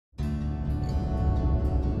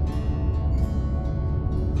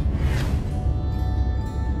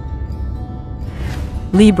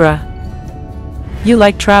Libra. You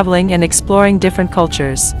like traveling and exploring different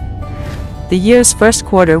cultures. The year's first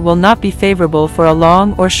quarter will not be favorable for a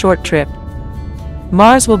long or short trip.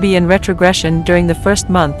 Mars will be in retrogression during the first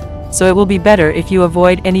month, so it will be better if you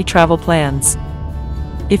avoid any travel plans.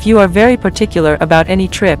 If you are very particular about any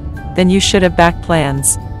trip, then you should have back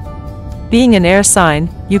plans. Being an air sign,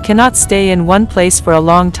 you cannot stay in one place for a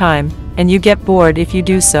long time, and you get bored if you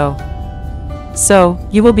do so. So,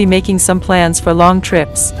 you will be making some plans for long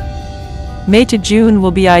trips. May to June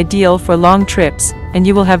will be ideal for long trips, and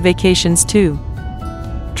you will have vacations too.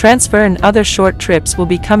 Transfer and other short trips will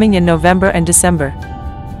be coming in November and December.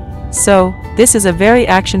 So, this is a very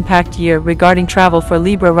action-packed year regarding travel for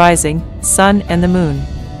Libra rising, Sun and the Moon.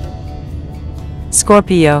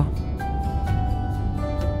 Scorpio.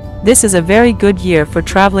 This is a very good year for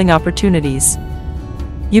traveling opportunities.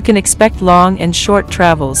 You can expect long and short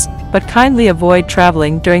travels, but kindly avoid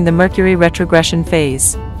traveling during the Mercury retrogression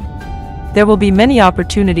phase. There will be many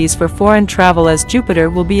opportunities for foreign travel as Jupiter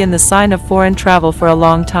will be in the sign of foreign travel for a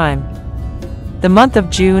long time. The month of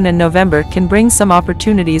June and November can bring some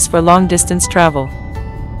opportunities for long-distance travel.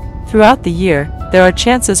 Throughout the year, there are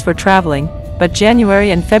chances for traveling, but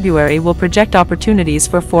January and February will project opportunities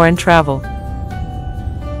for foreign travel.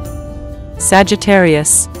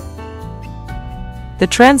 Sagittarius. The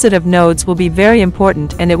transit of nodes will be very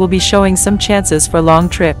important and it will be showing some chances for long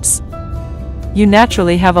trips. You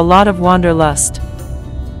naturally have a lot of wanderlust.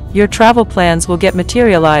 Your travel plans will get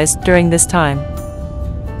materialized during this time.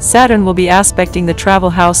 Saturn will be aspecting the travel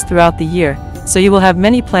house throughout the year, so you will have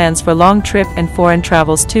many plans for long trip and foreign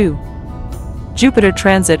travels too. Jupiter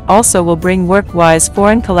transit also will bring work-wise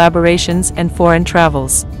foreign collaborations and foreign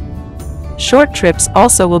travels. Short trips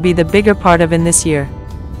also will be the bigger part of in this year.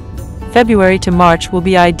 February to March will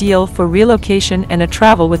be ideal for relocation and a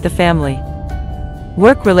travel with the family.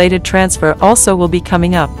 Work-related transfer also will be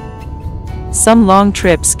coming up. Some long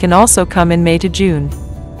trips can also come in May to June.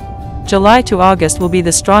 July to August will be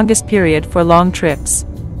the strongest period for long trips.